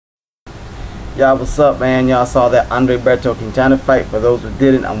Y'all, what's up, man? Y'all saw that Berto Quintana fight. For those who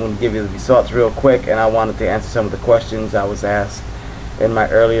didn't, I'm going to give you the results real quick, and I wanted to answer some of the questions I was asked in my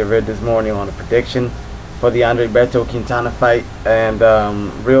earlier vid this morning on a prediction for the Berto Quintana fight. And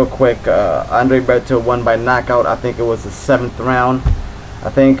real quick, Berto won by knockout. I think it was the 7th round. I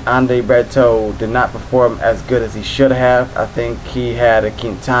think Berto did not perform as good as he should have. I think he had a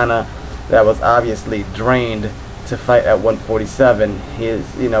Quintana that was obviously drained to fight at 147. He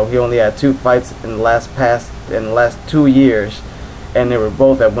only had 2 fights in the last 2 years, and they were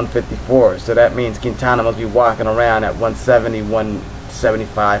both at 154. So that means Quintana must be walking around at 170,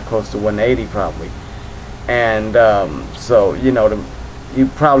 175, close to 180 probably. And so he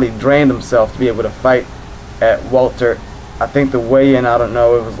probably drained himself to be able to fight at welter. I think the weigh-in, I don't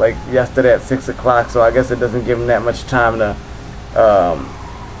know, it was like yesterday at 6 o'clock, so I guess it doesn't give him that much time to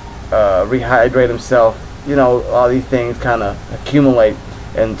rehydrate himself. All these things kind of accumulate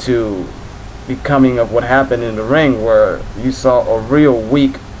into becoming of what happened in the ring, where you saw a real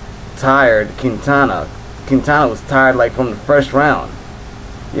weak, tired Quintana. Quintana was tired like from the first round.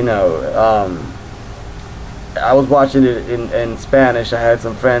 I was watching it in Spanish. I had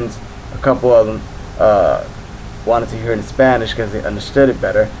some friends, a couple of them wanted to hear it in Spanish because they understood it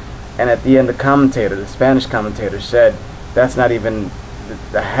better. And at the end, the Spanish commentator said, that's not even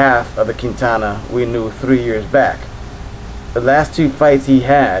the half of the Quintana we knew 3 years back. The last 2 fights he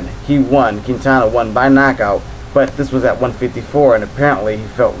had, he won. Quintana won by knockout, but this was at 154, and apparently he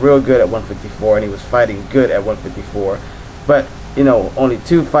felt real good at 154, and he was fighting good at 154. But only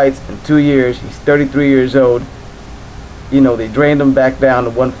 2 fights in 2 years. He's 33 years old. They drained him back down to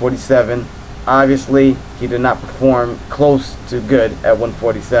 147. Obviously, he did not perform close to good at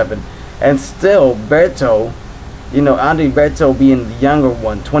 147, and still Berto, Berto being the younger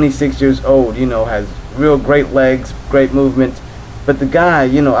one, 26 years old, has real great legs, great movement. But the guy,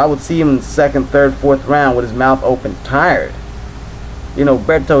 I would see him in the 2nd, 3rd, 4th round with his mouth open, tired.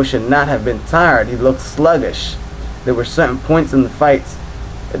 Berto should not have been tired. He looked sluggish. There were certain points in the fights,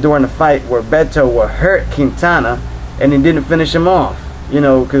 during the fight, where Berto would hurt Quintana and he didn't finish him off,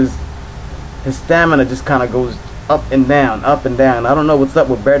 because his stamina just kind of goes up and down, up and down. I don't know what's up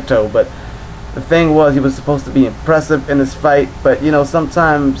with Berto, but the thing was, he was supposed to be impressive in this fight, but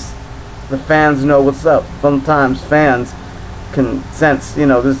sometimes the fans know what's up. Sometimes fans can sense,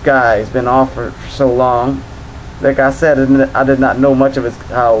 this guy has been off for so long. Like I said, I did not know much of his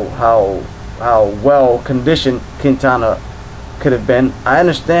how well conditioned Quintana could have been. I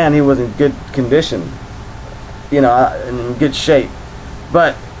understand he was in good condition, in good shape,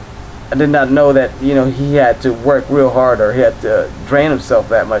 but I did not know that he had to work real hard, or he had to drain himself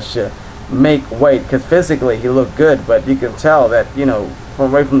that much to make weight, because physically he looked good, but you can tell that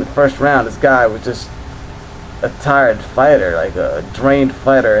right from the first round, this guy was just a tired fighter, like a drained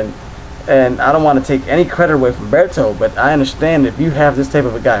fighter. And I don't want to take any credit away from Berto, but I understand if you have this type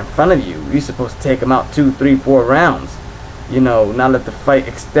of a guy in front of you, you're supposed to take him out 2, 3, 4 rounds, not let the fight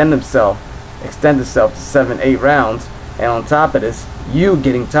extend itself to 7, 8 rounds. And on top of this, you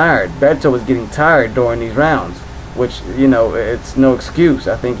getting tired. Berto was getting tired during these rounds, which it's no excuse.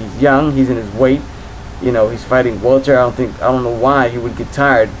 I think he's young, he's in his weight, he's fighting welter. I don't know why he would get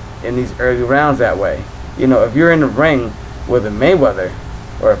tired in these early rounds that way. If you're in the ring with a Mayweather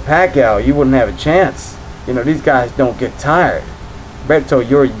or a Pacquiao, you wouldn't have a chance. These guys don't get tired. Berto,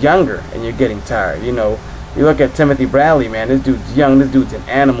 you're younger and you're getting tired. You look at Timothy Bradley, man, this dude's young, this dude's an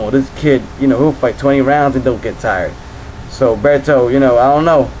animal. This kid, he'll fight 20 rounds and don't get tired. So Berto, I don't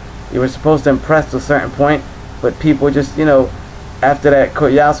know, you were supposed to impress to a certain point, but people just, after that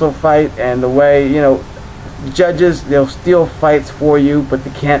Collazo fight, and the way, judges, they'll steal fights for you, but they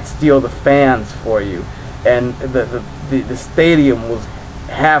can't steal the fans for you. And the stadium was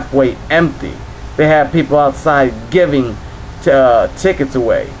halfway empty. They had people outside giving tickets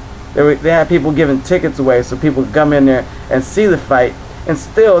away. They had people giving tickets away so people could come in there and see the fight. And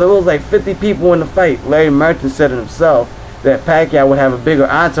still, there was like 50 people in the fight. Larry Merchant said it himself that Pacquiao would have a bigger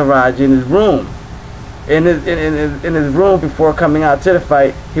entourage in his room. In his room before coming out to the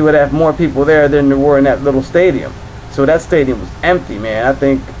fight, he would have more people there than there were in that little stadium. So that stadium was empty, man. I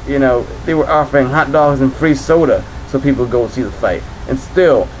think, they were offering hot dogs and free soda so people would go see the fight. And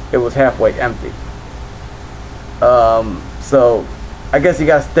still, it was halfway empty. So I guess you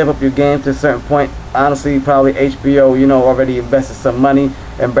got to step up your game to a certain point. Honestly, probably HBO, already invested some money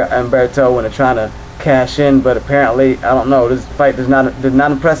in Berto when they're trying to cash in, but apparently, I don't know, this fight did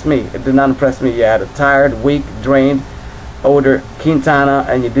not impress me. It did not impress me. You had a tired, weak, drained, older Quintana,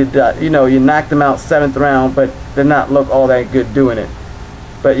 and you knocked him out 7th round, but did not look all that good doing it.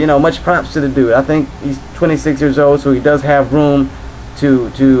 But much props to the dude. I think he's 26 years old, so he does have room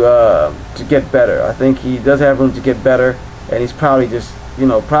to get better. I think he does have room to get better, and he's probably just, you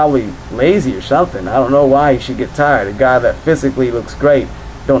know, probably lazy or something. I don't know why he should get tired. A guy that physically looks great,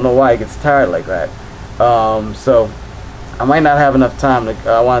 don't know why he gets tired like that. So I might not have enough time to.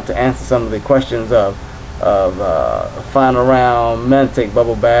 I wanted to answer some of the questions of final round, men take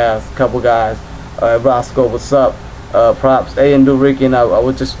bubble baths, couple guys. Roscoe, what's up? Props. Hey, and Durikin, I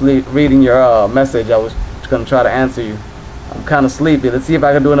was just reading your message. I was gonna try to answer you. I'm kind of sleepy. Let's see if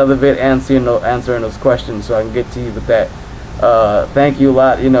I can do another vid answering those questions, so I can get to you with that. Thank you a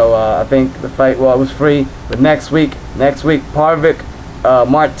lot. You know, I think the fight, well, it was free, but next week, Parvik,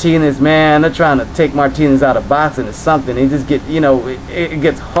 Martinez, man, they're trying to take Martinez out of boxing or something. He just get, you know, it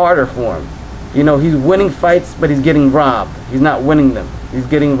gets harder for him. You know, he's winning fights, but he's getting robbed. He's not winning them. He's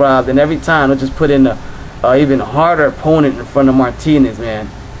getting robbed, and every time they'll just put in a even harder opponent in front of Martinez, man.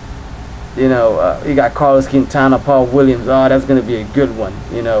 You know, you got Carlos Quintana, Paul Williams. Oh, that's gonna be a good one.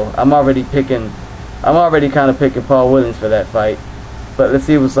 You know, I'm already kind of picking Paul Williams for that fight. But let's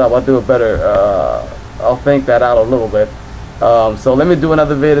see what's up. I'll do a better. I'll think that out a little bit. So let me do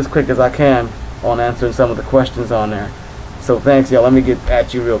another vid as quick as I can on answering some of the questions on there. So thanks, y'all. Let me get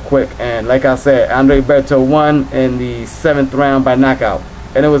at you real quick. And like I said, Andre Berto won in the 7th round by knockout.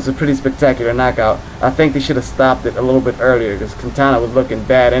 And it was a pretty spectacular knockout. I think they should have stopped it a little bit earlier because Quintana was looking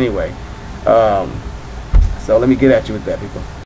bad anyway. So let me get at you with that, people.